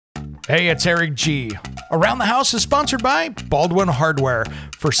Hey, it's Eric G. Around the House is sponsored by Baldwin Hardware.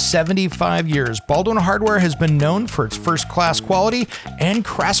 For 75 years, Baldwin Hardware has been known for its first-class quality and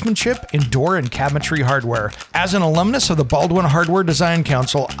craftsmanship in door and cabinetry hardware. As an alumnus of the Baldwin Hardware Design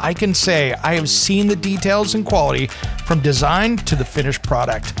Council, I can say I have seen the details and quality from design to the finished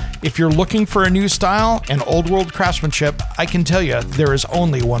product. If you're looking for a new style and old-world craftsmanship, I can tell you there is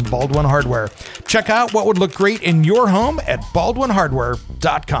only one Baldwin Hardware. Check out what would look great in your home at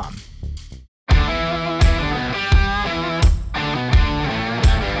baldwinhardware.com.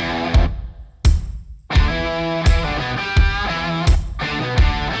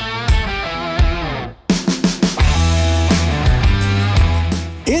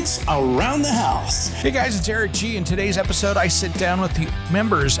 It's Around the House. Hey guys, it's Eric G. In today's episode, I sit down with the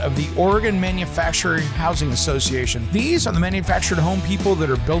members of the Oregon Manufactured Housing Association. These are the manufactured home people that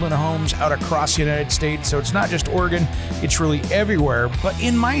are building homes out across the United States. So it's not just Oregon, it's really everywhere. But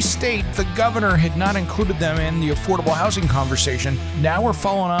in my state, the governor had not included them in the affordable housing conversation. Now we're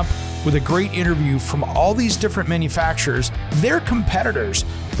following up with a great interview from all these different manufacturers. They're competitors,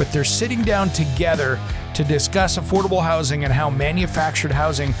 but they're sitting down together to discuss affordable housing and how manufactured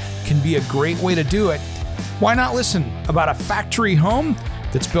housing can be a great way to do it. Why not listen about a factory home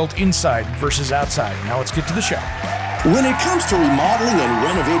that's built inside versus outside? Now let's get to the show. When it comes to remodeling and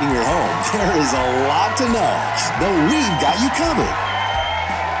renovating your home, there is a lot to know, but we've got you covered.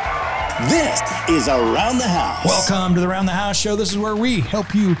 This is Around the House. Welcome to the Around the House show. This is where we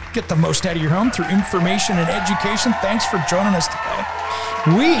help you get the most out of your home through information and education. Thanks for joining us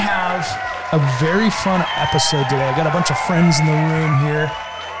today. We have a very fun episode today. I got a bunch of friends in the room here.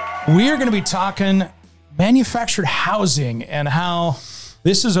 We are going to be talking manufactured housing and how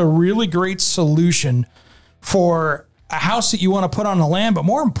this is a really great solution for a house that you want to put on the land. But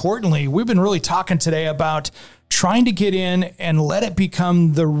more importantly, we've been really talking today about trying to get in and let it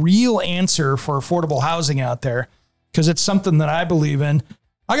become the real answer for affordable housing out there, because it's something that I believe in.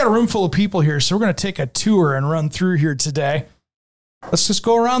 I got a room full of people here, so we're going to take a tour and run through here today. Let's just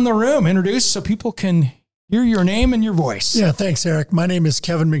go around the room, introduce so people can hear your name and your voice. Yeah, thanks, Eric. My name is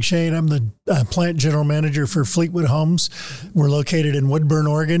Kevin McShane. I'm the plant general manager for Fleetwood Homes. We're located in Woodburn,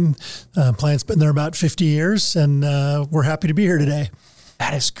 Oregon. Plant's been there about 50 years, and we're happy to be here today.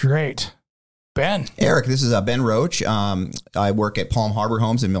 That is great. Ben. Eric, this is Ben Roach. I work at Palm Harbor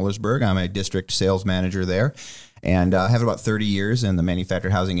Homes in Millersburg. I'm a district sales manager there. And I have about 30 years in the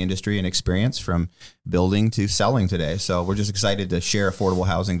manufactured housing industry and experience from building to selling today. So we're just excited to share affordable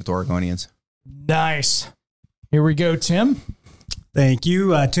housing with Oregonians. Nice. Here we go, Tim. Thank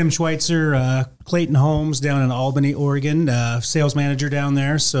you. Tim Schweitzer, Clayton Homes down in Albany, Oregon, sales manager down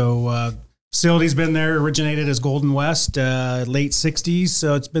there. So facility's been there, originated as Golden West, late 60s.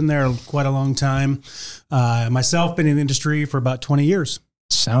 So it's been there quite a long time. Myself, been in the industry for about 20 years.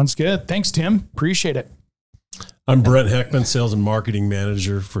 Sounds good. Thanks, Tim. Appreciate it. I'm Brent Heckman, sales and marketing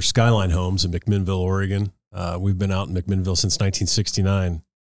manager for Skyline Homes in McMinnville, Oregon. We've been out in McMinnville since 1969,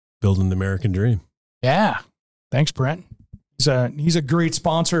 building the American dream. Yeah. Thanks, Brent. He's a great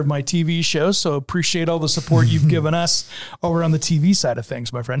sponsor of my TV show, so appreciate all the support you've given us over on the TV side of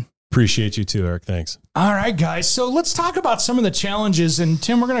things, my friend. Appreciate you too, Eric. Thanks. All right, guys. So let's talk about some of the challenges. And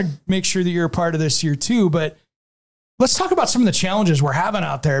Tim, we're going to make sure that you're a part of this here too, but let's talk about some of the challenges we're having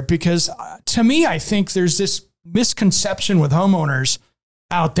out there, because to me, I think there's this misconception with homeowners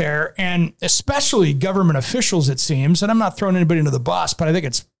out there, and especially government officials, it seems, and I'm not throwing anybody under the bus, but I think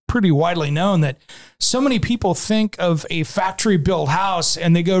it's pretty widely known that so many people think of a factory built house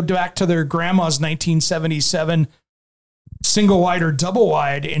and they go back to their grandma's 1977 single wide or double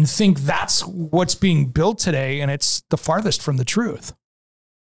wide and think that's what's being built today. And it's the farthest from the truth.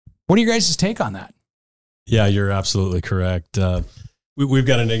 What are your guys' take on that? Yeah, you're absolutely correct. We've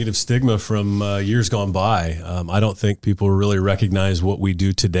got a negative stigma from years gone by. I don't think people really recognize what we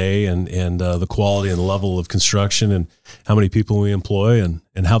do today and the quality and level of construction and how many people we employ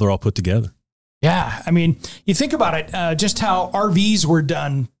and how they're all put together. Yeah. I mean, you think about it, just how RVs were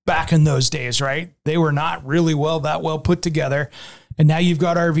done back in those days, right? They were not really that well put together. And now you've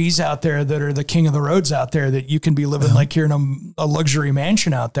got RVs out there that are the king of the roads out there that you can be living like you're in a luxury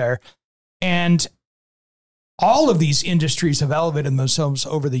mansion out there. And all of these industries have elevated themselves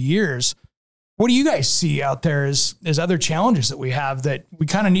over the years. What do you guys see out there as other challenges that we have that we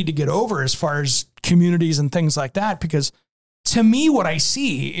kind of need to get over as far as communities and things like that? Because to me, what I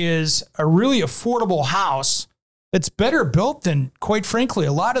see is a really affordable house that's better built than, quite frankly,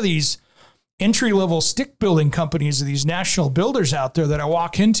 a lot of these entry-level stick building companies, or these national builders out there that I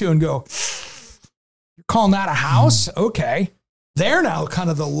walk into and go, you're calling that a house? Okay. They're now kind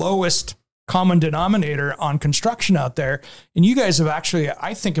of the lowest common denominator on construction out there. And you guys have actually,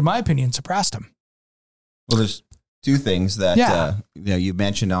 I think, in my opinion, surpassed them. Well, there's two things that you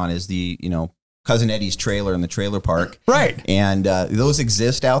mentioned on is the, Cousin Eddie's trailer in the trailer park. Right. And those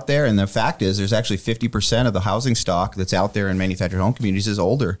exist out there. And the fact is there's actually 50% of the housing stock that's out there in manufactured home communities is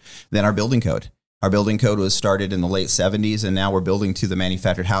older than our building code. Our building code was started in the late 70s, and now we're building to the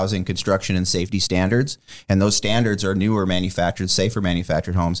manufactured housing, construction, and safety standards. And those standards are newer manufactured, safer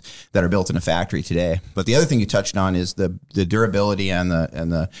manufactured homes that are built in a factory today. But the other thing you touched on is the durability and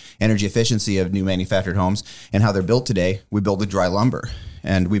the energy efficiency of new manufactured homes and how they're built today. We build with dry lumber.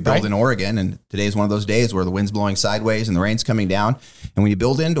 And we build in Oregon, and today is one of those days where the wind's blowing sideways and the rain's coming down. And when you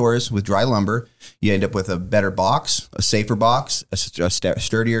build indoors with dry lumber, you end up with a better box, a safer box, a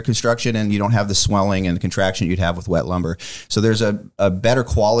sturdier construction, and you don't have the swelling and the contraction you'd have with wet lumber. So there's a better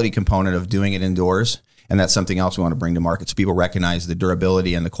quality component of doing it indoors, and that's something else we want to bring to market so people recognize the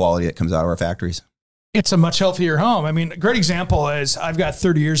durability and the quality that comes out of our factories. It's a much healthier home. I mean, a great example is I've got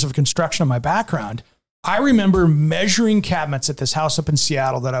 30 years of construction in my background. I remember measuring cabinets at this house up in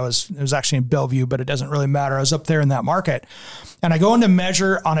Seattle it was actually in Bellevue, but it doesn't really matter. I was up there in that market, and I go in to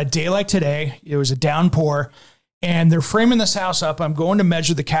measure on a day like today. It was a downpour, and they're framing this house up. I'm going to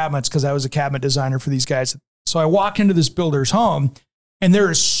measure the cabinets because I was a cabinet designer for these guys. So I walk into this builder's home, and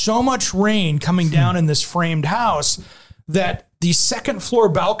there is so much rain coming down in this framed house that the second floor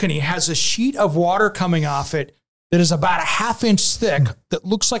balcony has a sheet of water coming off it that is about a half-inch thick that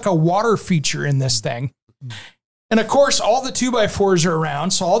looks like a water feature in this thing. And of course, all the 2x4s are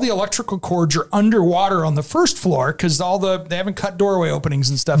around, so all the electrical cords are underwater on the first floor because they haven't cut doorway openings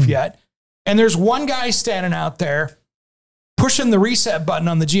and stuff yet. And there's one guy standing out there pushing the reset button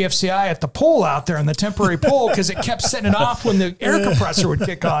on the GFCI at the pole out there on the temporary pole because it kept setting it off when the air compressor would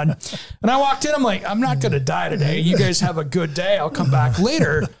kick on. And I walked in, I'm like, I'm not going to die today. You guys have a good day. I'll come back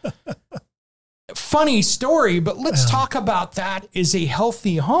later. Funny story, but let's talk about that as a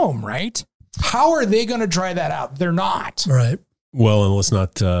healthy home, right? How are they going to dry that out? They're not. Right. Well, and let's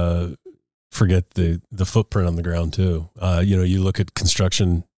not forget the footprint on the ground too. You look at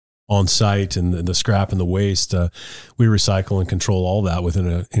construction on site and the scrap and the waste. We recycle and control all that within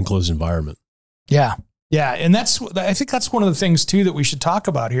an enclosed environment. Yeah. Yeah. And I think that's one of the things too that we should talk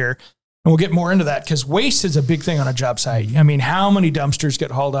about here. And we'll get more into that because waste is a big thing on a job site. I mean, how many dumpsters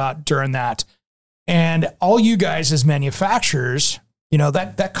get hauled out during that? And all you guys as manufacturers,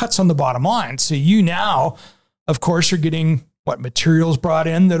 that cuts on the bottom line. So you now, of course, are getting materials brought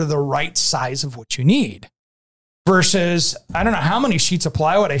in that are the right size of what you need. Versus, I don't know how many sheets of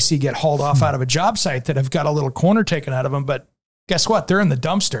plywood I see get hauled off out of a job site that have got a little corner taken out of them. But guess what? They're in the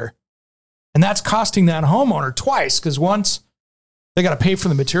dumpster. And that's costing that homeowner twice because once they got to pay for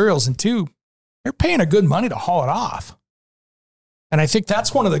the materials and two, they're paying a good money to haul it off. And I think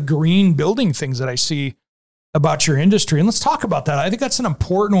that's one of the green building things that I see about your industry. And let's talk about that. I think that's an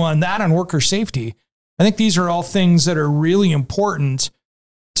important one, that and worker safety. I think these are all things that are really important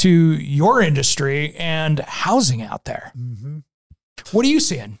to your industry and housing out there. Mm-hmm. What are you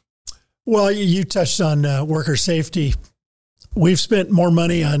seeing? Well, you touched on worker safety. We've spent more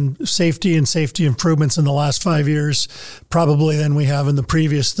money on safety and safety improvements in the last 5 years, probably than we have in the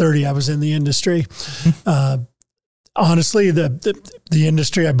previous 30 I was in the industry. Honestly, the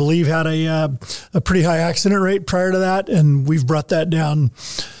industry, I believe, had a pretty high accident rate prior to that, and we've brought that down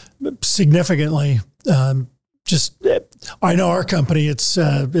significantly. I know our company, it's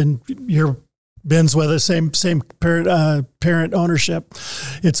and your Ben's with us, same parent ownership.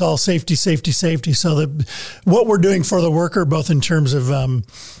 It's all safety. So what we're doing for the worker, both in terms of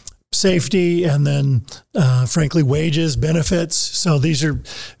safety and then, frankly, wages, benefits. So these are,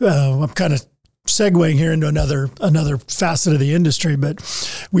 I'm kind of segueing here into another facet of the industry,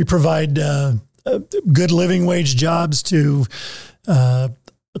 but we provide good living wage jobs to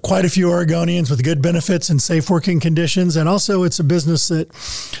quite a few Oregonians with good benefits and safe working conditions. And also it's a business that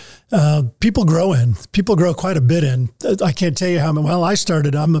people grow quite a bit in. I can't tell you how many. Well,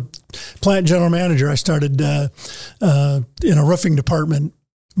 I'm a plant general manager. I started in a roofing department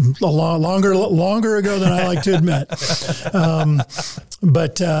longer ago than I like to admit.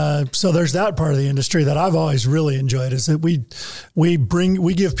 But so there's that part of the industry that I've always really enjoyed, is that we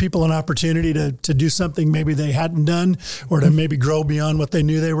give people an opportunity to do something maybe they hadn't done, or to maybe grow beyond what they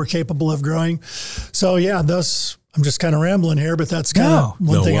knew they were capable of growing. So yeah, I'm just kind of rambling here, but that's kind of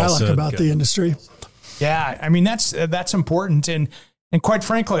one thing I like about the industry. Yeah. I mean, that's important. And quite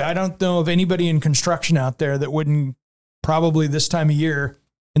frankly, I don't know of anybody in construction out there that wouldn't probably this time of year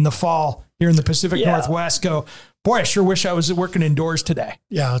in the fall here in the Pacific Northwest go, boy, I sure wish I was working indoors today.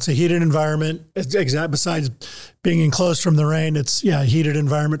 Yeah, it's a heated environment. It's besides being enclosed from the rain, it's a heated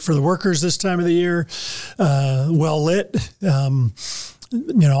environment for the workers this time of the year, well lit.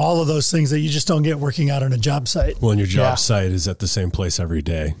 All of those things that you just don't get working out on a job site. Well, and your job site is at the same place every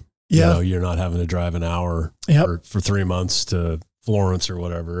day. Yeah. You're not having to drive an hour for 3 months to Florence or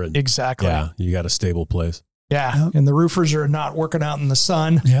whatever. And exactly. Yeah, you got a stable place. Yeah. Yep. And the roofers are not working out in the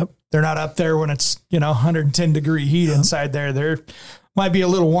sun. Yep. They're not up there when it's, 110 degree heat inside there. There might be a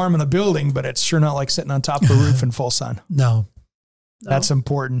little warm in the building, but it's sure not like sitting on top of the roof in full sun. No. That's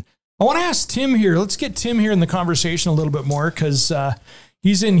important. I want to ask Tim here. Let's get Tim here in the conversation a little bit more because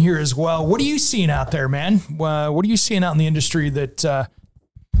he's in here as well. What are you seeing out there, man? What are you seeing out in the industry that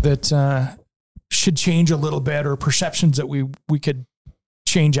should change a little bit, or perceptions that we could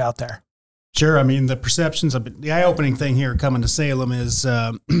change out there? Sure. I mean, the perceptions of the eye-opening thing here coming to Salem is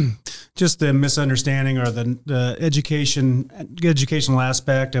just the misunderstanding or the educational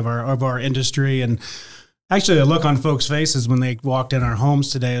aspect of our industry. And actually a look on folks' faces when they walked in our homes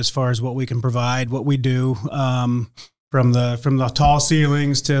today as far as what we can provide, what we do, from the tall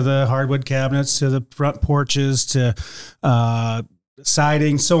ceilings to the hardwood cabinets to the front porches to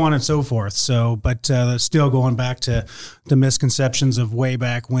siding, so on and so forth. So, but still going back to the misconceptions of way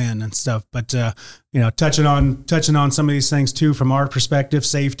back when and stuff. But touching on some of these things too from our perspective,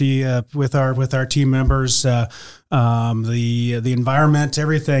 safety with our team members, the environment,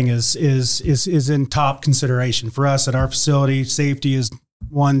 everything is in top consideration for us at our facility. Safety is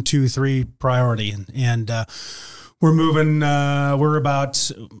 1, 2, 3 priority, and we're moving. We're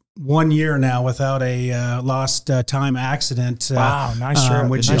about 1 year now without a lost time accident. Wow, nice job.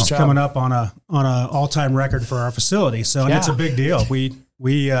 Which nice is job. coming up on a all-time record for our facility. So and it's a big deal.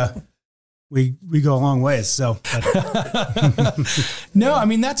 We go a long ways. So no, I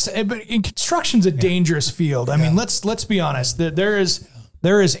mean but construction's a dangerous field. I mean, let's be honest. There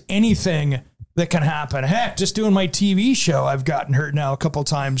is anything that can happen. Heck, just doing my TV show, I've gotten hurt now a couple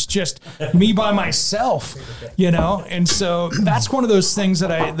times, just me by myself, And so that's one of those things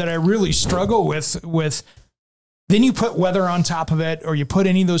that I really struggle with. Then you put weather on top of it, or you put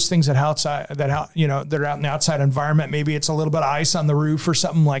any of those things that are out in the outside environment. Maybe it's a little bit of ice on the roof or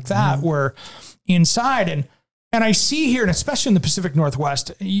something like that, where inside and I see here, and especially in the Pacific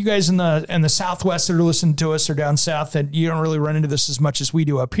Northwest, you guys in the Southwest that are listening to us or down south, that you don't really run into this as much as we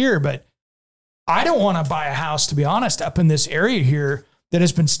do up here, but I don't want to buy a house, to be honest, up in this area here that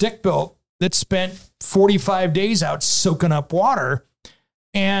has been stick built, that spent 45 days out soaking up water.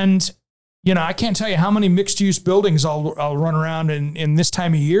 And, I can't tell you how many mixed use buildings I'll run around in this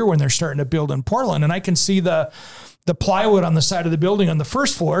time of year when they're starting to build in Portland. And I can see the plywood on the side of the building on the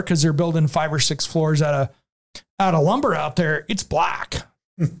first floor, because they're building 5 or 6 floors out of lumber out there. It's black,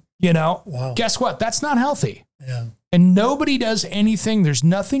 Wow. Guess what? That's not healthy. Yeah. And nobody does anything. There's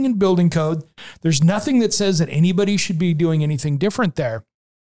nothing in building code. There's nothing that says that anybody should be doing anything different there.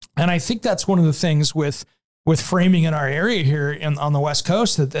 And I think that's one of the things with framing in our area here on the West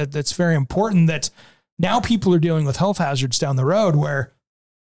Coast that's very important, that now people are dealing with health hazards down the road where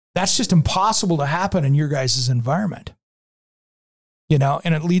that's just impossible to happen in your guys' environment,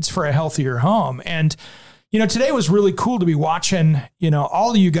 and it leads for a healthier home. And, today was really cool to be watching,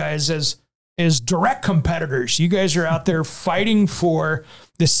 all of you guys as direct competitors. You guys are out there fighting for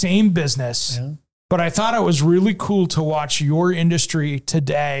the same business. Yeah. But I thought it was really cool to watch your industry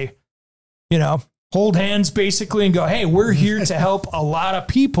today, hold hands basically and go, hey, we're here to help a lot of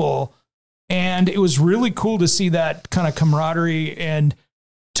people. And it was really cool to see that kind of camaraderie and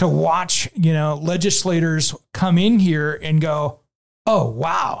to watch, legislators come in here and go, oh,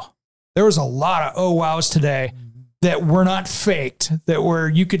 wow. There was a lot of oh wows today that were not faked, that were,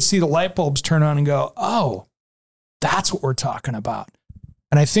 you could see the light bulbs turn on and go, oh, that's what we're talking about.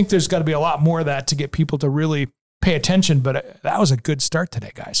 And I think there's got to be a lot more of that to get people to really pay attention. But that was a good start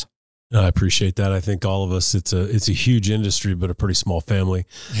today, guys. I appreciate that. I think all of us, it's a huge industry, but a pretty small family.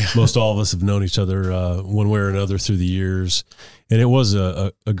 Yeah. Most all of us have known each other one way or another through the years. And it was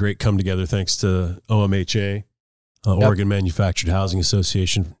a great come together thanks to OMHA. Oregon Manufactured Housing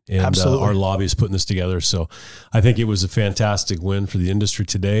Association, and our lobby is putting this together. So I think it was a fantastic win for the industry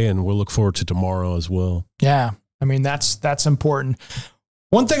today, and we'll look forward to tomorrow as well. Yeah. I mean, that's important.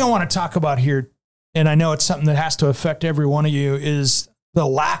 One thing I want to talk about here, and I know it's something that has to affect every one of you, is the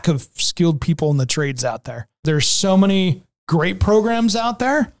lack of skilled people in the trades out there. There's so many great programs out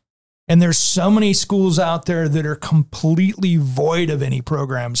there, and there's so many schools out there that are completely void of any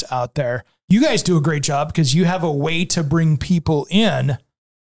programs out there. You guys do a great job because you have a way to bring people in,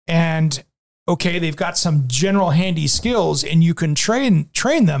 and okay, they've got some general handy skills and you can train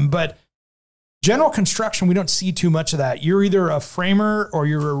them, but general construction, we don't see too much of that. You're either a framer or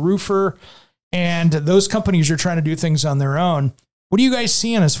you're a roofer, and those companies are trying to do things on their own. What are you guys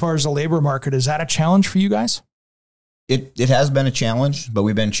seeing as far as the labor market? Is that a challenge for you guys? It has been a challenge, but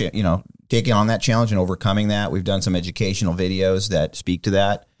we've been, taking on that challenge and overcoming that. We've done some educational videos that speak to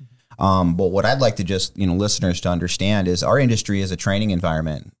that. But what I'd like to just, listeners to understand is our industry is a training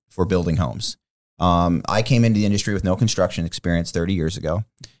environment for building homes. I came into the industry with no construction experience 30 years ago.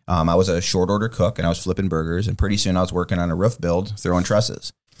 I was a short order cook and I was flipping burgers, and pretty soon I was working on a roof build, throwing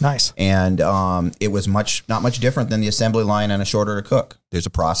trusses. Nice. And it was not much different than the assembly line on a short order cook. There's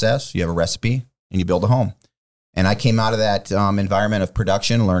a process, you have a recipe, and you build a home. And I came out of that environment of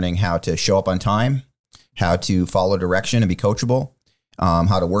production, learning how to show up on time, how to follow direction and be coachable,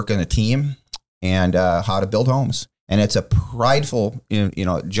 how to work in a team, and how to build homes. And it's a prideful,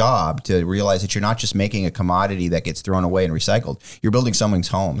 job to realize that you're not just making a commodity that gets thrown away and recycled. You're building someone's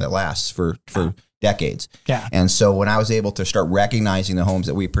home that lasts for decades. Yeah. And so when I was able to start recognizing the homes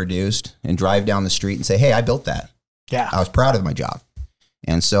that we produced and drive down the street and say, hey, I built that. Yeah. I was proud of my job.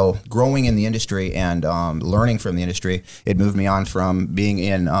 And so growing in the industry and learning from the industry, it moved me on from being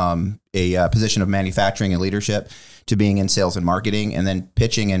in a position of manufacturing and leadership to being in sales and marketing, and then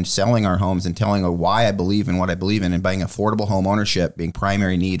pitching and selling our homes and telling why I believe in what I believe in, and buying affordable home ownership being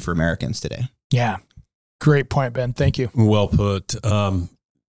primary need for Americans today. Yeah. Great point, Ben. Thank you. Well put.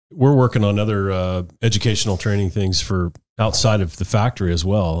 We're working on other educational training things for outside of the factory as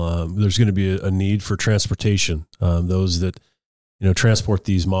well. There's going to be a need for transportation. Those that, transport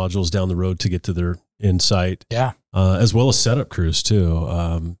these modules down the road to get to their end site. Yeah. As well as setup crews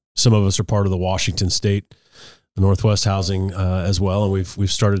too. Some of us are part of the Washington State, the Northwest Housing as well. And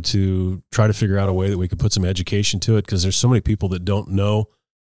we've started to try to figure out a way that we could put some education to it, because there's so many people that don't know,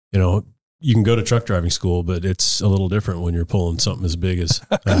 you can go to truck driving school, but it's a little different when you're pulling something as big as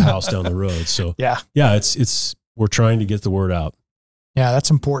a house down the road. So it's we're trying to get the word out. Yeah, that's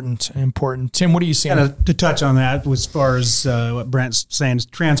important. Tim, what are you seeing? To touch on that, as far as what Brent's saying, is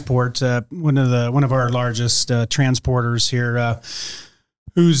transport. One of our largest transporters here,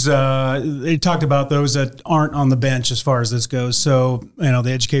 they talked about those that aren't on the bench as far as this goes. So,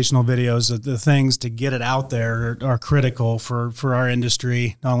 the educational videos, the things to get it out there are critical for our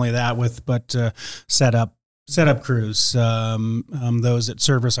industry. Not only that, but setup crews, those that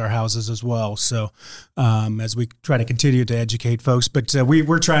service our houses as well. So, as we try to continue to educate folks, but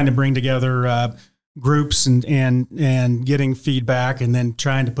we're trying to bring together groups and getting feedback, and then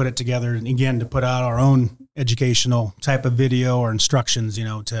trying to put it together, and again, to put out our own educational type of video or instructions,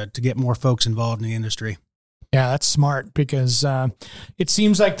 to get more folks involved in the industry. Yeah, that's smart, because it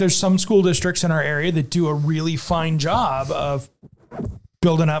seems like there's some school districts in our area that do a really fine job of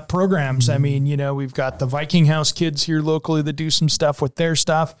building up programs. I mean, we've got the Viking House kids here locally that do some stuff with their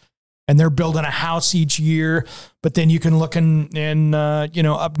stuff, and they're building a house each year. But then you can look in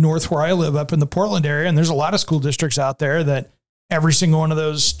up north where I live, up in the Portland area, and there's a lot of school districts out there that every single one of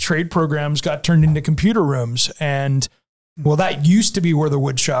those trade programs got turned into computer rooms. And well, that used to be where the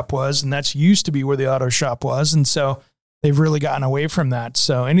wood shop was, and that's used to be where the auto shop was. And so they've really gotten away from that.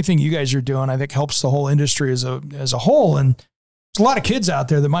 So anything you guys are doing, I think, helps the whole industry as a whole. And there's a lot of kids out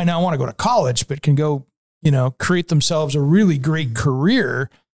there that might not want to go to college, but can go, create themselves a really great career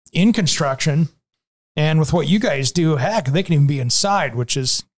in construction. And with what you guys do, heck, they can even be inside, which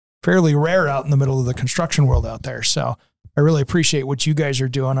is fairly rare out in the middle of the construction world out there. So I really appreciate what you guys are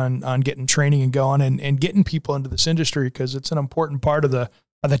doing on getting training and going and getting people into this industry, because it's an important part of the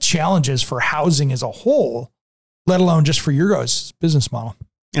challenges for housing as a whole, let alone just for your guys' business model.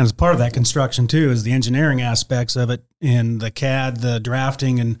 And as part of that construction too is the engineering aspects of it, in the CAD, the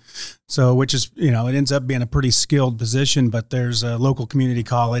drafting, and so, which is, it ends up being a pretty skilled position. But there's a local community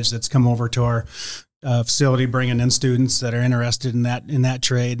college that's come over to our facility, bringing in students that are interested in that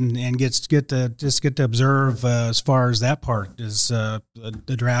trade, and get to observe as far as that part is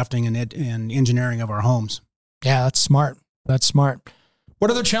the drafting and engineering of our homes. Yeah, that's smart. What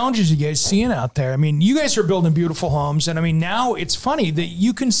other challenges are you guys seeing out there? I mean, you guys are building beautiful homes. And I mean, now it's funny that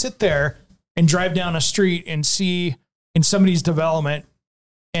you can sit there and drive down a street and see in somebody's development,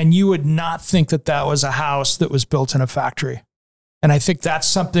 and you would not think that was a house that was built in a factory. And I think that's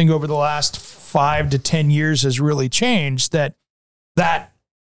something over the last 5 to 10 years has really changed, that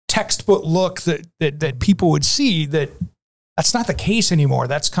textbook look that people would see, that's not the case anymore.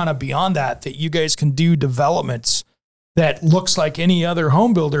 That's kind of beyond that you guys can do developments that looks like any other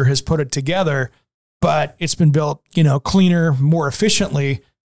home builder has put it together, but it's been built, cleaner, more efficiently,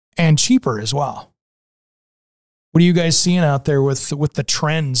 and cheaper as well. What are you guys seeing out there with the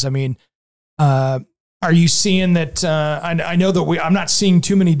trends? I mean, Are you seeing that? I know that I'm not seeing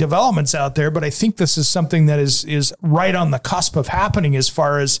too many developments out there, but I think this is something that is right on the cusp of happening as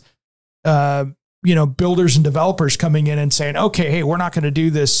far as, builders and developers coming in and saying, okay, hey, we're not going to do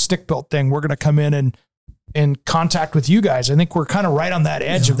this stick built thing. We're going to come in and contact with you guys. I think we're kind of right on that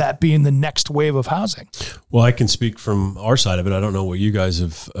edge of that being the next wave of housing. Well, I can speak from our side of it. I don't know what you guys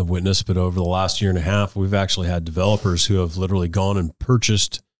have witnessed, but over the last year and a half, we've actually had developers who have literally gone and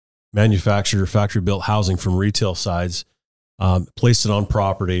purchased manufactured or factory built housing from retail sides, placed it on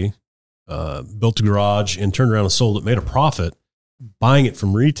property, built a garage and turned around and sold it, made a profit buying it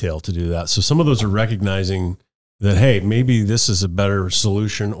from retail to do that. So some of those are recognizing that, hey, maybe this is a better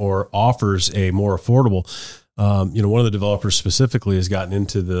solution or offers a more affordable. One of the developers specifically has gotten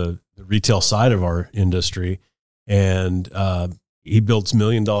into the retail side of our industry, and he builds $1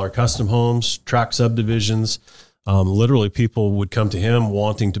 million custom homes, tract subdivisions. Literally people would come to him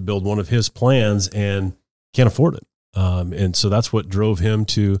wanting to build one of his plans and can't afford it. And so that's what drove him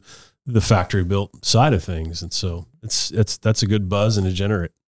to the factory built side of things. And so that's a good buzz and a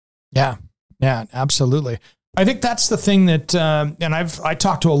generate. Yeah. Yeah, absolutely. I think that's the thing that, and I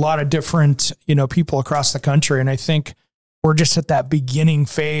talked to a lot of different, people across the country, and I think we're just at that beginning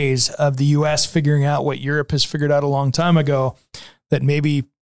phase of the U.S. figuring out what Europe has figured out a long time ago, that maybe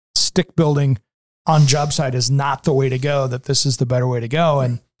stick building on job site is not the way to go, that this is the better way to go.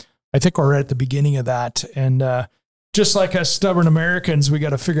 And I think we're right at the beginning of that. And just like us stubborn Americans, we got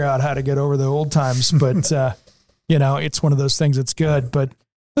to figure out how to get over the old times. But, it's one of those things that's good. But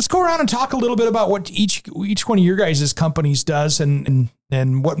let's go around and talk a little bit about what each one of your guys' companies does and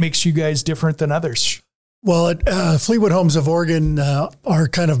what makes you guys different than others. Well, at Fleetwood Homes of Oregon, our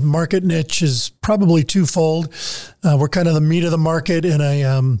kind of market niche is probably twofold. We're kind of the meat of the market in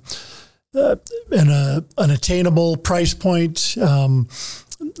an attainable price point,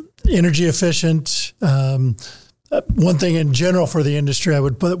 energy efficient. One thing in general for the industry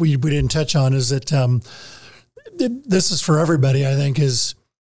we didn't touch on is that this is for everybody, I think, is.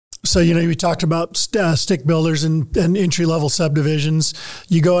 So, we talked about stick builders and entry level subdivisions.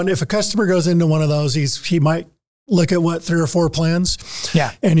 You go and if a customer goes into one of those, he might look at 3 or 4 plans.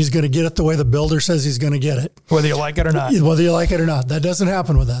 Yeah. And he's going to get it the way the builder says he's going to get it. Whether you like it or not. Whether you like it or not. That doesn't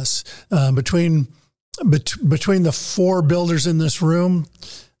happen with us. Between the 4 builders in this room,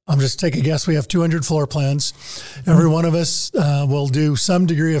 I'm just take a guess. We have 200 floor plans. Every one of us will do some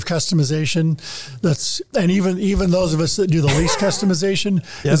degree of customization. And even those of us that do the least customization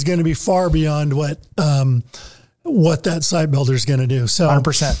is going to be far beyond what that site builder is going to do. So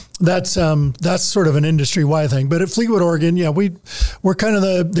 100%. That's sort of an industry wide thing. But at Fleetwood, Oregon, we're kind of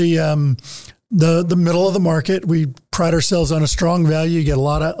the middle of the market. We pride ourselves on a strong value. You get a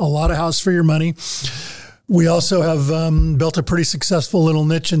lot of house for your money. We also have built a pretty successful little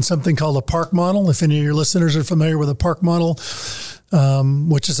niche in something called a park model. If any of your listeners are familiar with a park model,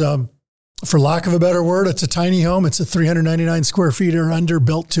 which is for lack of a better word, it's a tiny home. It's a 399 square feet or under,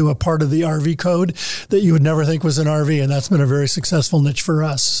 built to a part of the RV code that you would never think was an RV. And that's been a very successful niche for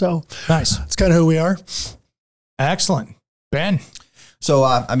us. So nice. It's kind of who we are. Excellent. Ben. So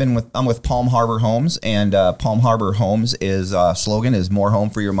I'm with Palm Harbor Homes, and Palm Harbor Homes slogan is more home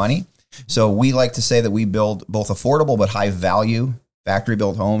for your money. So we like to say that we build both affordable but high value factory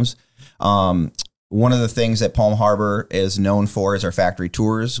built homes. One of the things that Palm Harbor is known for is our factory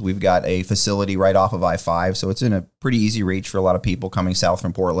tours. We've got a facility right off of I-5, so it's in a pretty easy reach for a lot of people coming south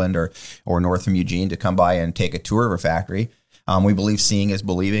from Portland or north from Eugene to come by and take a tour of a factory. We believe seeing is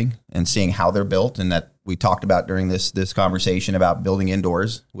believing, and seeing how they're built, and that we talked about during this conversation about building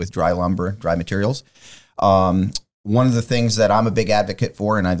indoors with dry lumber, dry materials. One of the things that I'm a big advocate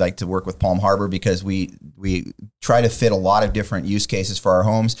for, and I'd like to work with Palm Harbor because we try to fit a lot of different use cases for our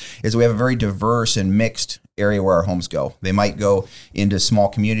homes, is we have a very diverse and mixed area where our homes go. They might go into small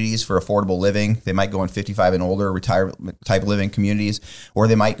communities for affordable living. They might go in 55 and older retirement type living communities, or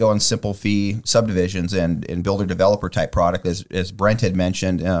they might go in simple fee subdivisions and builder developer type product, as Brent had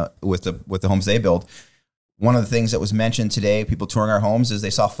mentioned with the homes they build. One of the things that was mentioned today, people touring our homes, is they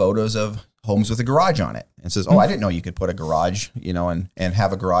saw photos of homes with a garage on it and says, I didn't know you could put a garage, and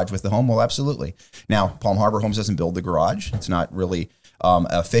have a garage with the home. Well, absolutely. Now, Palm Harbor Homes doesn't build the garage. It's not really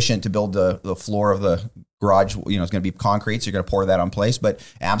efficient to build the floor of the garage. It's going to be concrete, so you're going to pour that on place. But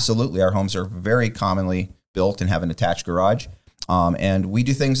absolutely, our homes are very commonly built and have an attached garage. And we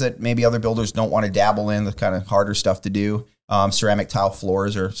do things that maybe other builders don't want to dabble in, the kind of harder stuff to do. Ceramic tile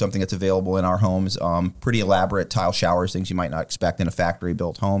floors are something that's available in our homes. Pretty elaborate tile showers, things you might not expect in a factory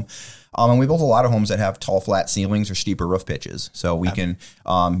built home. And we built a lot of homes that have tall, flat ceilings or steeper roof pitches. So we can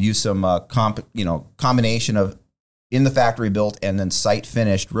use some combination of in the factory built and then site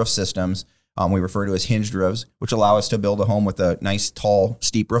finished roof systems we refer to as hinged roofs, which allow us to build a home with a nice, tall,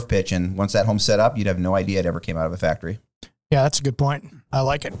 steep roof pitch. And once that home's set up, you'd have no idea it ever came out of a factory. Yeah, that's a good point. I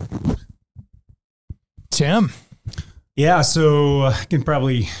like it. Tim? Yeah, so I can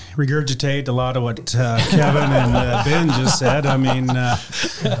probably regurgitate a lot of what Kevin and Ben just said. I mean,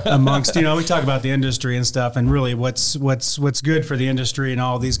 amongst, we talk about the industry and stuff, and really what's good for the industry and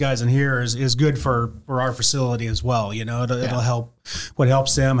all these guys in here is good for our facility as well. It'll help. What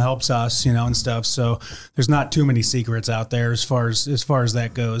helps them helps us, and stuff. So there's not too many secrets out there as far as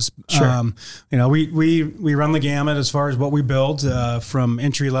that goes. Sure. We run the gamut as far as what we build, from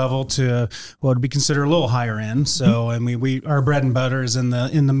entry level to what would be considered a little higher end. So, and we our bread and butter is in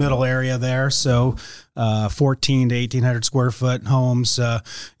the middle area there. So, 14 to 1,800 square foot homes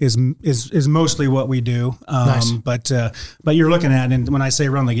is mostly what we do. Nice. But you're looking at, and when I say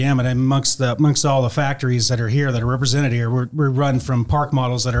run the gamut, amongst all the factories that are here that are represented here, we're run from park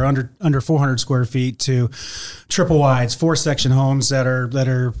models that are under 400 square feet to triple wides, 4-section homes that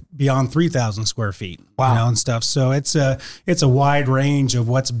are beyond 3,000 square feet. Wow. And stuff. So it's a wide range of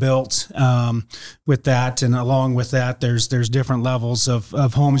what's built with that, and along with that, there's different levels of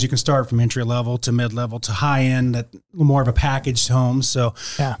homes. You can start from entry level to mid level to high end, that more of a packaged home. So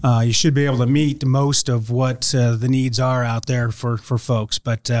you should be able to meet most of what the needs are out there for folks.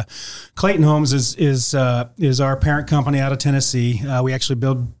 But Clayton Homes is our parent company out of Tennessee. We actually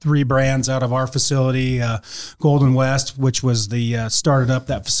build 3 brands out of our facility. Golden West, which was the started up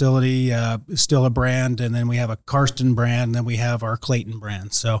that facility, is still a brand, and then we have a Karsten brand, and then we have our Clayton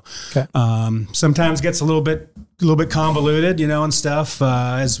brand. So sometimes gets a little bit convoluted, and stuff,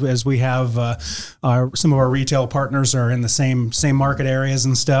 as we have some of our retail partners are in the same market areas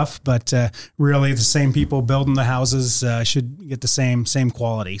and stuff, but really the same people building the houses should get the same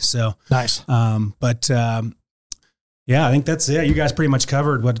quality. So nice. Yeah, I think that's it. You guys pretty much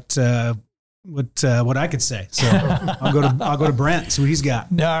covered what I could say. So I'll go to Brent, see what he's got.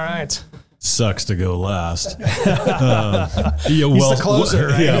 All right. Sucks to go last. He's the closer,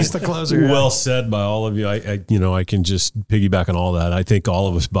 right? Yeah, He's the closer. Well said by all of you. I can just piggyback on all that. I think all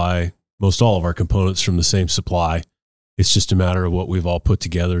of us buy most all of our components from the same supply. It's just a matter of what we've all put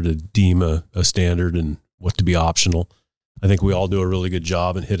together to deem a standard and what to be optional. I think we all do a really good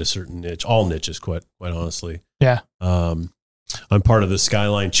job and hit a certain niche, all niches, quite honestly. Yeah. I'm part of the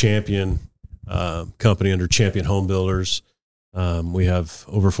Skyline Champion company under Champion Home Builders. We have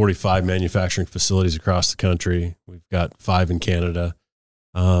over 45 manufacturing facilities across the country. We've got 5 in Canada.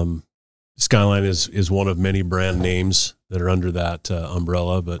 Skyline is one of many brand names that are under that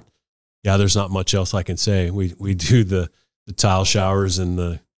umbrella, but yeah, there's not much else I can say. We do the tile showers and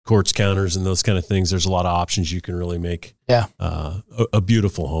the quartz counters and those kind of things. There's a lot of options you can really make a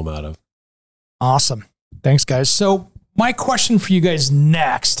beautiful home out of. Awesome. Thanks, guys. So my question for you guys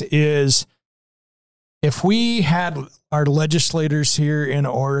next is, if we had our legislators here in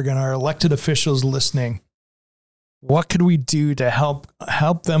Oregon, our elected officials listening, what could we do to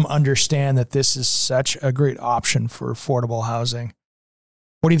help them understand that this is such a great option for affordable housing?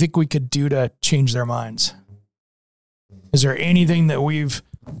 What do you think we could do to change their minds? Is there anything that we've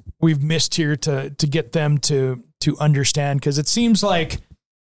missed here to get them to understand? Because it seems like,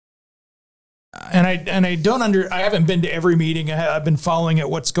 and I haven't been to every meeting. I've been following it,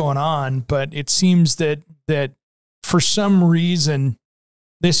 what's going on, but it seems that for some reason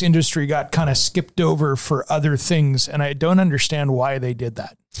this industry got kind of skipped over for other things, and I don't understand why they did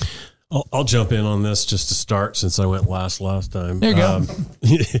that. I'll jump in on this just to start, since I went last time. There you go.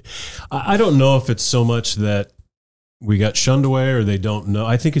 I don't know if it's so much that we got shunned away or they don't know.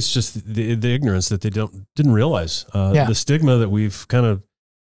 I think it's just the ignorance that they didn't realize. The stigma that we've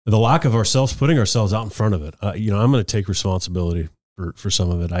the lack of ourselves, putting ourselves out in front of it. I'm going to take responsibility for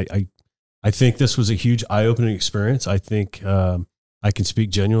some of it. I think this was a huge eye-opening experience. I think I can speak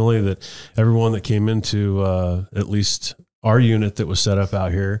genuinely that everyone that came into at least our unit that was set up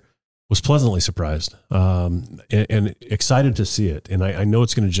out here was pleasantly surprised and excited to see it. And I know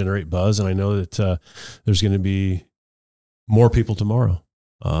it's going to generate buzz, and I know that there's going to be more people tomorrow.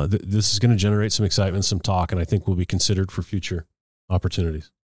 This is going to generate some excitement, some talk, and I think will be considered for future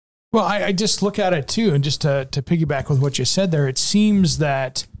opportunities. Well, I just look at it too, and just to piggyback with what you said there, it seems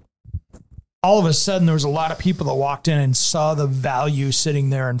that all of a sudden there was a lot of people that walked in and saw the value sitting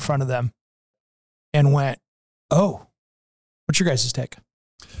there in front of them and went, oh, what's your guys' take?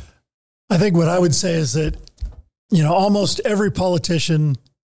 I think what I would say is that, almost every politician,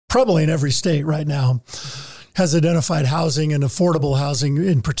 probably in every state right now, has identified housing and affordable housing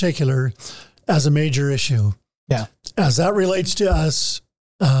in particular as a major issue. Yeah. As that relates to us,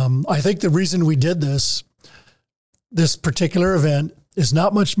 I think the reason we did this particular event is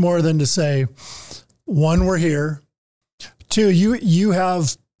not much more than to say, one, we're here. Two, you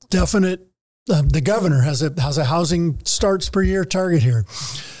have definite, the governor has a housing starts per year target here.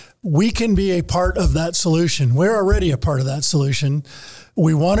 We can be a part of that solution. We're already a part of that solution.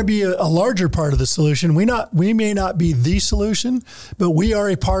 We want to be a larger part of the solution. We may not be the solution, but we are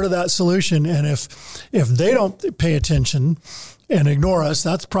a part of that solution. And if they don't pay attention and ignore us,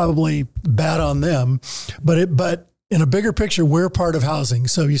 that's probably bad on them. But in a bigger picture, we're part of housing.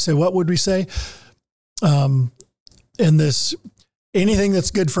 So you say, what would we say? In this, anything that's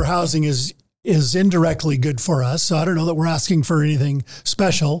good for housing is indirectly good for us. So I don't know that we're asking for anything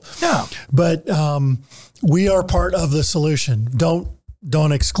special. No. But we are part of the solution.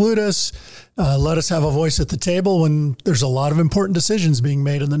 Don't exclude us. Let us have a voice at the table when there's a lot of important decisions being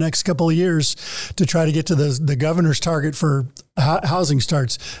made in the next couple of years to try to get to the governor's target for housing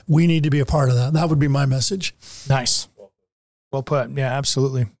starts. We need to be a part of that. That would be my message. Nice. Well put. Yeah,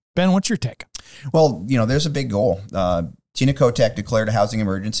 absolutely. Ben, what's your take? Well, there's a big goal. Tina Kotek declared a housing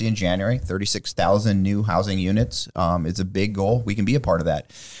emergency in January, 36,000 new housing units. It's a big goal. We can be a part of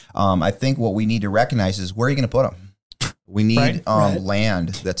that. I think what we need to recognize is, where are you going to put them? We need land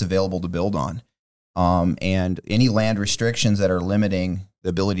that's available to build on. And any land restrictions that are limiting the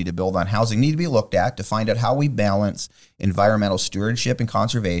ability to build on housing need to be looked at to find out how we balance environmental stewardship and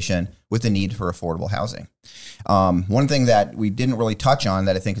conservation with the need for affordable housing. One thing that we didn't really touch on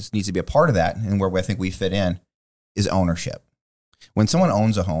that I think needs to be a part of that, and where I think we fit in, is ownership. When someone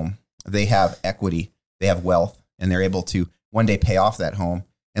owns a home, they have equity, they have wealth, and they're able to one day pay off that home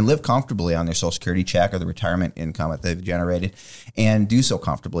and live comfortably on their Social Security check or the retirement income that they've generated, and do so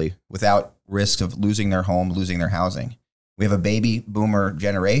comfortably without risk of losing their home, losing their housing. We have a baby boomer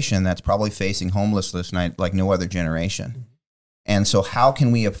generation that's probably facing homelessness like no other generation. And so how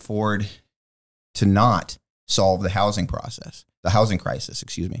can we afford to not solve the housing crisis,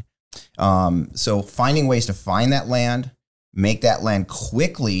 excuse me. So finding ways to find that land, make that land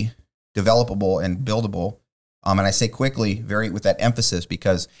quickly developable and buildable. And I say quickly, with that emphasis,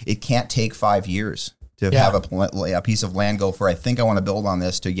 because it can't take 5 years to have a piece of land go for, I think I want to build on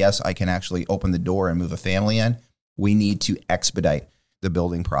this, to, yes, I can actually open the door and move a family in. We need to expedite the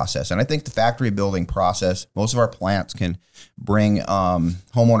building process. And I think the factory building process, most of our plants can bring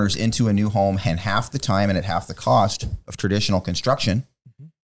homeowners into a new home in half the time and at half the cost of traditional construction.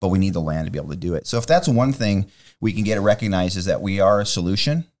 But we need the land to be able to do it. So if that's one thing we can get it recognized, is that we are a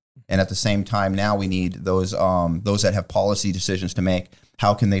solution. And at the same time, now we need those that have policy decisions to make.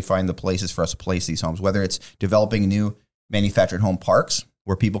 How can they find the places for us to place these homes? Whether it's developing new manufactured home parks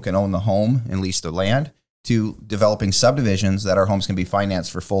where people can own the home and lease the land, to developing subdivisions that our homes can be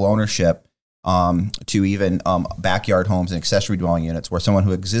financed for full ownership, to even backyard homes and accessory dwelling units where someone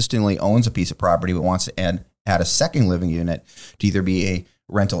who existingly owns a piece of property but wants to add a second living unit to either be a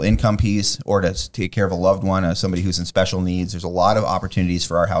rental income piece or to take care of a loved one, somebody who's in special needs. There's a lot of opportunities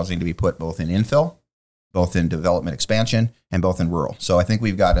for our housing to be put both in infill, both in development expansion, and both in rural. So I think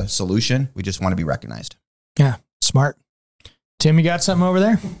we've got a solution. We just want to be recognized. Yeah, smart. Tim, you got something over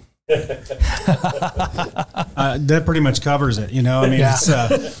there? That pretty much covers it. It's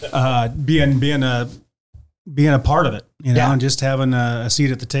being a part of it, and just having a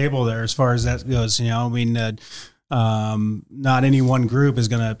seat at the table there as far as that goes. Not any one group is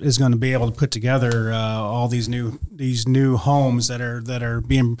gonna be able to put together all these new homes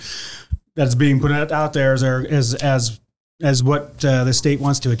that's being put out there as what the state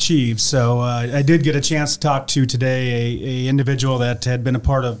wants to achieve. So I did get a chance to talk to today a individual that had been a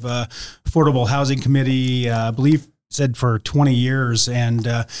part of Affordable Housing Committee, I believe said for 20 years, and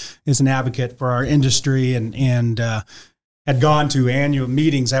is an advocate for our industry, and had gone to annual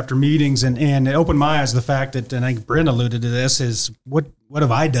meetings after meetings, and it opened my eyes to the fact that, and I think Brent alluded to this, is what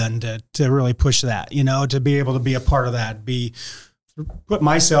have I done to really push that, to be able to be a part of that, put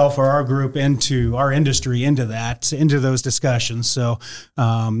myself or our group into our industry, into those discussions. So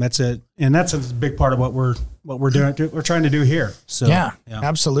that's a big part of what we're doing. We're trying to do here. So yeah,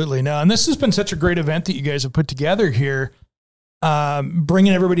 absolutely. No, and this has been such a great event that you guys have put together here,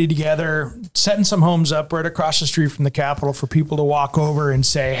 bringing everybody together, setting some homes up right across the street from the Capitol for people to walk over and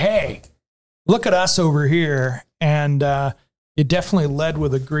say, "Hey, look at us over here." And it definitely led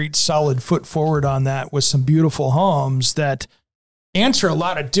with a great solid foot forward on that, with some beautiful homes that answer a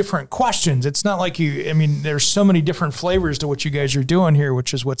lot of different questions. It's not like there's so many different flavors to what you guys are doing here,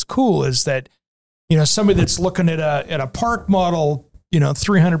 which is what's cool, is that, somebody that's looking at a park model,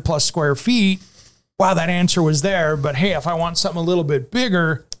 300 plus square feet, wow, that answer was there. But hey, if I want something a little bit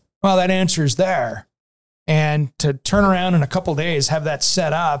bigger, well, that answer is there. And to turn around in a couple of days, have that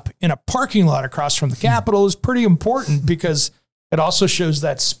set up in a parking lot across from the Capitol is pretty important, because it also shows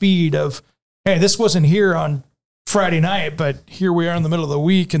that speed of, hey, this wasn't here on Friday night, but here we are in the middle of the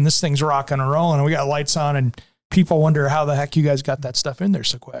week and this thing's rocking and rolling and we got lights on and people wonder how the heck you guys got that stuff in there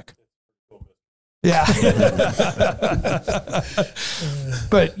so quick. Yeah.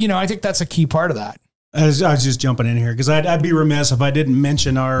 But, I think that's a key part of that. I was just jumping in here because I'd be remiss if I didn't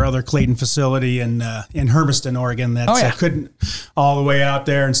mention our other Clayton facility in Hermiston, Oregon. That's couldn't all the way out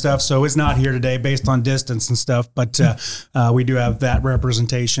there and stuff. So it's not here today based on distance and stuff. But we do have that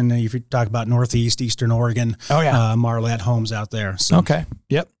representation. If you talk about Northeast, Eastern Oregon, Marlette Homes out there. So. Okay.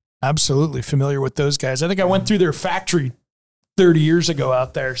 Yep. Absolutely familiar with those guys. I think I went through their factory 30 years ago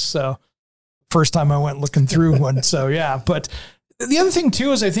out there. So first time I went looking through one. So yeah, but the other thing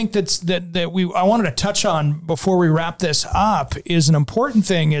too is I think I wanted to touch on before we wrap this up is an important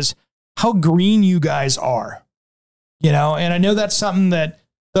thing is how green you guys are, and I know that's something that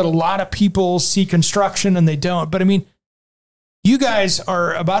a lot of people see construction and they don't, but I mean, you guys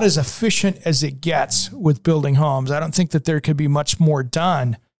are about as efficient as it gets with building homes. I don't think that there could be much more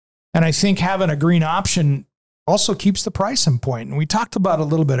done. And I think having a green option also keeps the price in point. And we talked about it a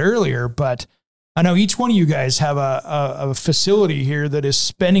little bit earlier, but I know each one of you guys have a facility here that is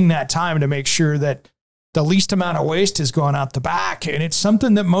spending that time to make sure that the least amount of waste is going out the back. And it's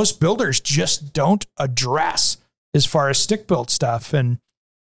something that most builders just don't address as far as stick built stuff. And,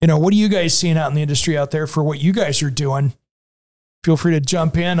 what are you guys seeing out in the industry out there for what you guys are doing? Feel free to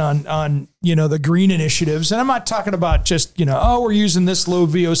jump in on the green initiatives. And I'm not talking about just, we're using this low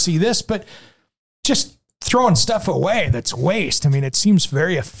VOC this, but just throwing stuff away that's waste. I mean, it seems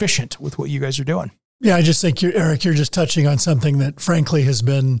very efficient with what you guys are doing. Yeah, I just think, Eric, you're just touching on something that frankly has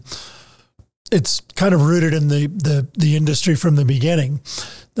been, it's kind of rooted in the industry from the beginning.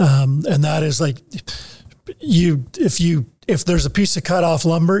 And that is like, if there's a piece of cut off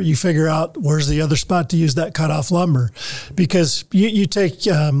lumber, you figure out where's the other spot to use that cut off lumber, because you take,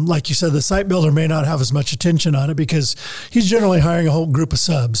 like you said, the site builder may not have as much attention on it because he's generally hiring a whole group of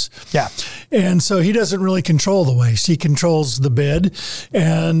subs. Yeah. And so he doesn't really control the waste. He controls the bid.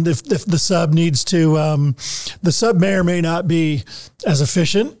 And if the sub needs to, the sub may or may not be as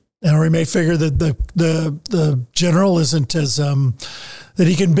efficient, or he may figure that the general isn't as, that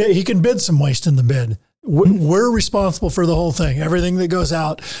he can bid some waste in the bid. We're responsible for the whole thing. Everything that goes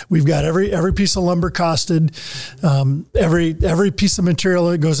out, we've got every piece of lumber costed. Every piece of material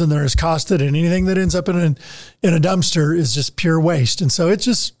that goes in there is costed, and anything that ends up in a dumpster is just pure waste. And so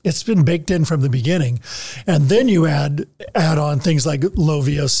it's been baked in from the beginning. And then you add on things like low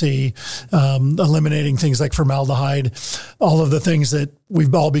VOC, eliminating things like formaldehyde, all of the things that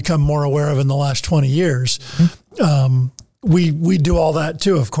we've all become more aware of in the last 20 years. We do all that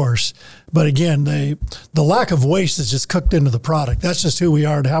too, of course. But again, the lack of waste is just cooked into the product. That's just who we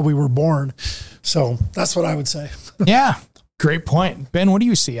are and how we were born. So that's what I would say. Yeah, great point. Ben, what do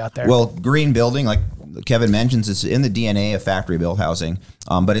you see out there? Well, green building, like Kevin mentions, is in the DNA of factory built housing,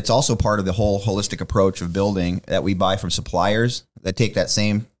 but it's also part of the whole holistic approach of building that we buy from suppliers that take that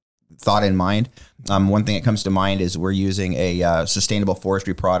same thought in mind. One thing that comes to mind is we're using a sustainable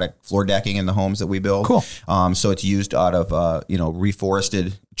forestry product, floor decking in the homes that we build. Cool. So it's used out of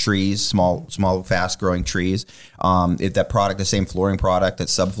reforested trees, small, fast growing trees. That product, the same flooring product, that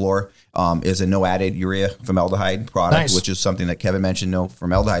subfloor, is a no added urea formaldehyde product, which is something that Kevin mentioned, no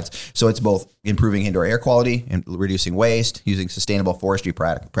formaldehydes. So it's both improving indoor air quality and reducing waste, using sustainable forestry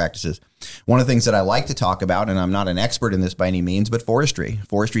practices. One of the things that I like to talk about, and I'm not an expert in this by any means, but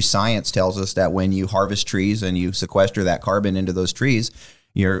forestry science tells us that when you harvest trees and you sequester that carbon into those trees,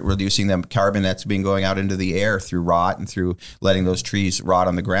 you're reducing the carbon that's been going out into the air through rot and through letting those trees rot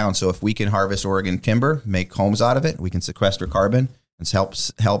on the ground. So if we can harvest Oregon timber, make homes out of it, we can sequester carbon and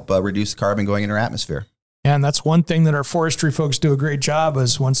help reduce the carbon going into our atmosphere. And that's one thing that our forestry folks do a great job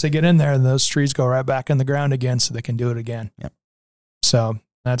is once they get in there, those trees go right back in the ground again so they can do it again. Yep. So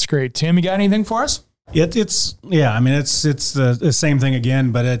that's great. Tim, you got anything for us? It's the same thing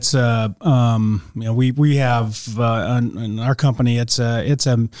again, but it's we have in our company it's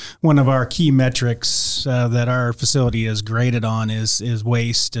one of our key metrics that our facility is graded on is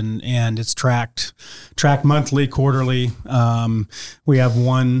waste, and it's tracked monthly, quarterly. We have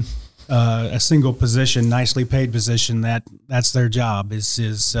one a single position, nicely paid position that's their job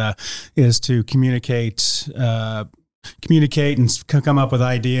is to communicate and come up with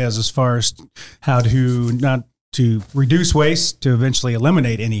ideas as far as how to not to reduce waste to eventually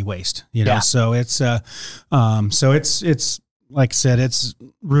eliminate any waste. So it's like I said, it's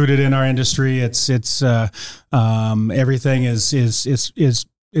rooted in our industry. It's everything is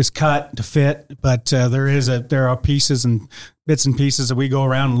is cut to fit, but there are pieces and bits and pieces that we go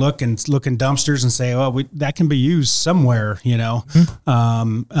around and look in dumpsters and say, oh, that can be used somewhere,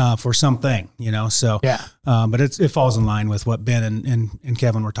 for something, So Yeah. But it falls in line with what Ben and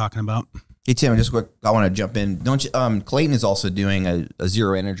Kevin were talking about. Hey Tim, just quick, I want to jump in. Don't you? Clayton is also doing a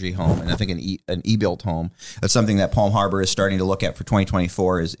zero energy home, and I think an e-built home. That's something that Palm Harbor is starting to look at for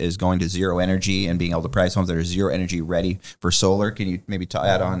 2024. Is going to zero energy and being able to price homes that are zero energy ready for solar. Can you maybe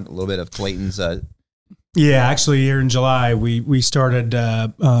add on a little bit of Clayton's? Yeah, actually, here in July, we started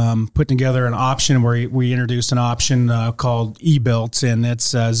putting together an option where we introduced an option called e-built, and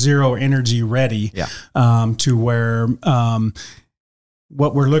it's zero energy ready. Yeah. To where.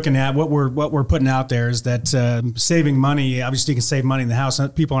 What we're looking at, what we're putting out there is that saving money. Obviously, you can save money in the house.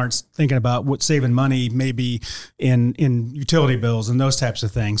 People aren't thinking about what saving money may be in utility bills and those types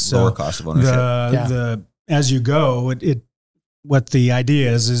of things. So lower cost of ownership. As you go, what the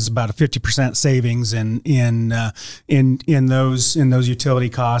idea is about a 50% savings in those utility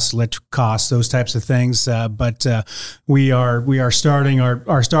costs, electric costs, those types of things. But we are starting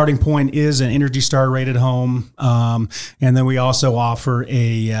our starting point is an Energy Star rated home, and then we also offer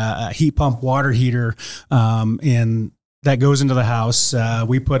a heat pump water heater, and that goes into the house.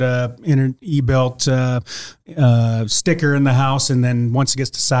 We put a e-built sticker in the house, and then once it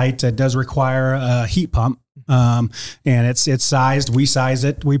gets to site, it does require a heat pump. And it's sized. We size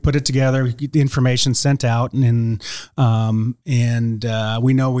it. We put it together. We get the information sent out, and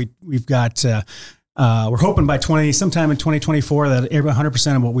we know we've got. We're hoping by sometime in 2024 that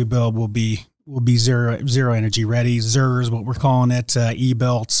 100% of what we build will be zero energy ready. ZER is what we're calling it.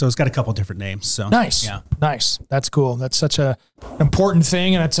 E-built. So it's got a couple different names. So nice. Yeah. Nice. That's cool. That's such a important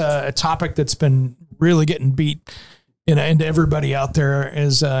thing, and it's a topic that's been really getting beat into everybody out there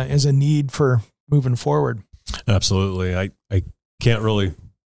as a need for moving forward. Absolutely. I can't really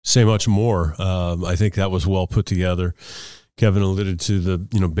say much more. I think that was well put together. Kevin alluded to the,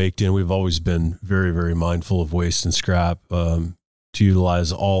 baked in. We've always been very, very mindful of waste and scrap, to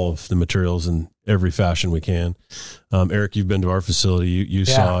utilize all of the materials in every fashion we can. Eric, you've been to our facility. You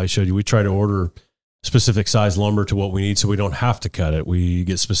saw, I showed you, we try to order specific size lumber to what we need so we don't have to cut it. We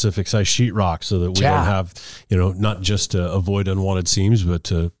get specific size sheetrock so that we don't have, not just to avoid unwanted seams, but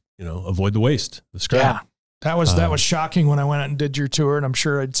to, avoid the waste, the scrap. Yeah. That was shocking when I went out and did your tour, and I'm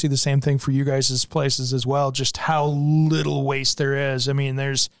sure I'd see the same thing for you guys' places as well, just how little waste there is. I mean,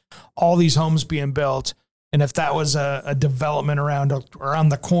 there's all these homes being built, and if that was a development around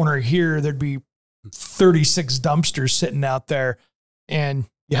the corner here, there'd be 36 dumpsters sitting out there, and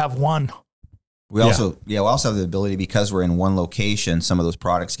you have one. We also have the ability, because we're in one location, some of those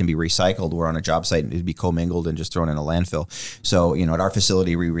products can be recycled. We're on a job site and it'd be commingled and just thrown in a landfill. So, at our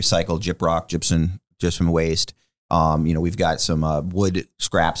facility, we recycle gyprock, gypsum waste. We've got some wood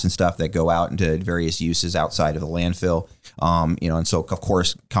scraps and stuff that go out into various uses outside of the landfill. And so, of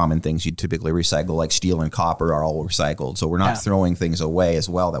course, common things you'd typically recycle, like steel and copper, are all recycled. So we're not throwing things away as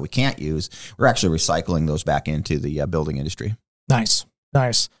well that we can't use. We're actually recycling those back into the building industry. Nice.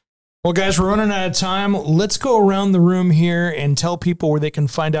 Well, guys, we're running out of time. Let's go around the room here and tell people where they can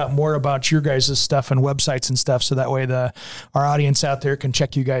find out more about your guys' stuff and websites and stuff, so that way our audience out there can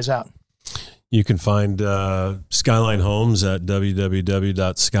check you guys out. You can find Skyline Homes at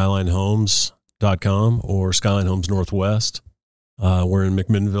www.skylinehomes.com or Skyline Homes Northwest. We're in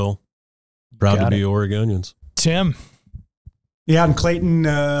McMinnville. Proud to be Oregonians. Tim. Yeah, in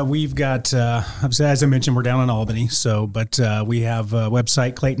Clayton, we've got, as I mentioned, we're down in Albany. but we have a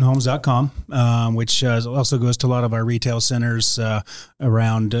website, claytonhomes.com, which also goes to a lot of our retail centers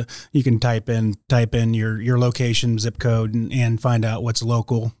around. You can type in your location, zip code, and find out what's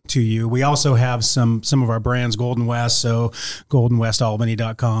local to you. We also have some of our brands, Golden West, so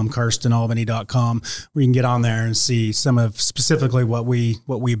goldenwestalbany.com, carstonalbany.com, where you can get on there and see some of specifically what we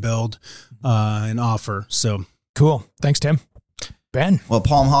build and offer. So cool. Thanks, Tim. Ben. Well,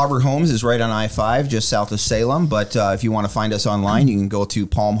 Palm Harbor Homes is right on I-5, just south of Salem. But if you want to find us online, you can go to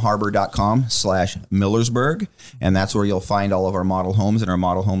palmharbor.com/Millersburg. And that's where you'll find all of our model homes and our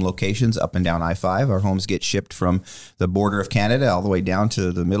model home locations up and down I-5. Our homes get shipped from the border of Canada all the way down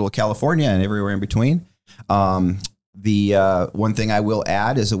to the middle of California and everywhere in between. The one thing I will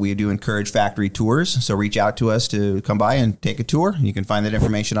add is that we do encourage factory tours. So reach out to us to come by and take a tour. You can find that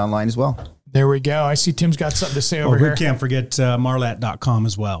information online as well. There we go. I see Tim's got something to say over here. We can't forget marlat.com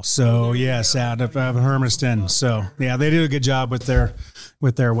as well. So yes, out of Hermiston. So yeah, they do a good job with their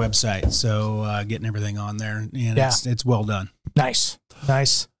website. So getting everything on there, and it's well done. Nice.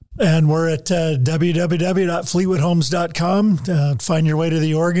 And we're at www.fleetwoodhomes.com. Find your way to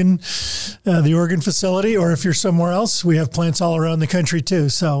the Oregon facility, or if you're somewhere else, we have plants all around the country too.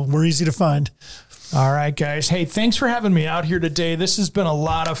 So we're easy to find. All right, guys. Hey, thanks for having me out here today. This has been a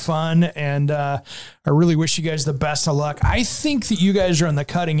lot of fun, and I really wish you guys the best of luck. I think that you guys are on the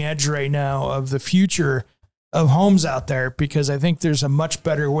cutting edge right now of the future of homes out there, because I think there's a much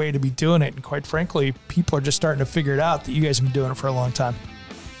better way to be doing it. And quite frankly, people are just starting to figure it out that you guys have been doing it for a long time.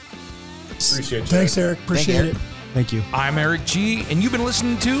 Appreciate you. Thanks, Eric. Appreciate it. Thank you. I'm Eric G., and you've been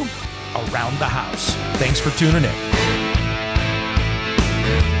listening to Around the House. Thanks for tuning in.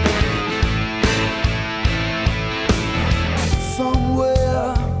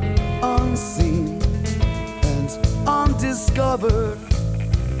 Somewhere unseen and undiscovered,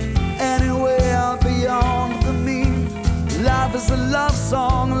 anywhere beyond the mean. Life is a love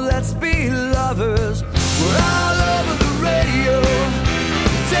song, let's be lovers. We're all over the radio.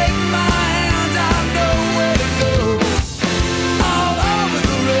 Take my hand, I know where to go. All over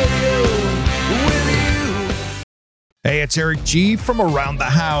the radio with you. Hey, it's Eric G. from Around the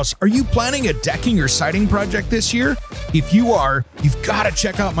House. Are you planning a decking or siding project this year? If you are, you've got to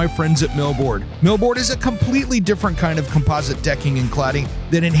check out my friends at Millboard. Millboard is a completely different kind of composite decking and cladding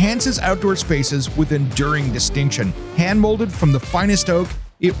that enhances outdoor spaces with enduring distinction. Hand-molded from the finest oak,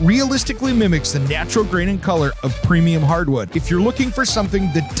 it realistically mimics the natural grain and color of premium hardwood. If you're looking for something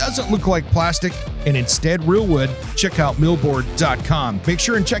that doesn't look like plastic and instead real wood, check out millboard.com. Make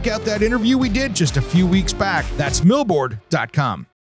sure and check out that interview we did just a few weeks back. That's millboard.com.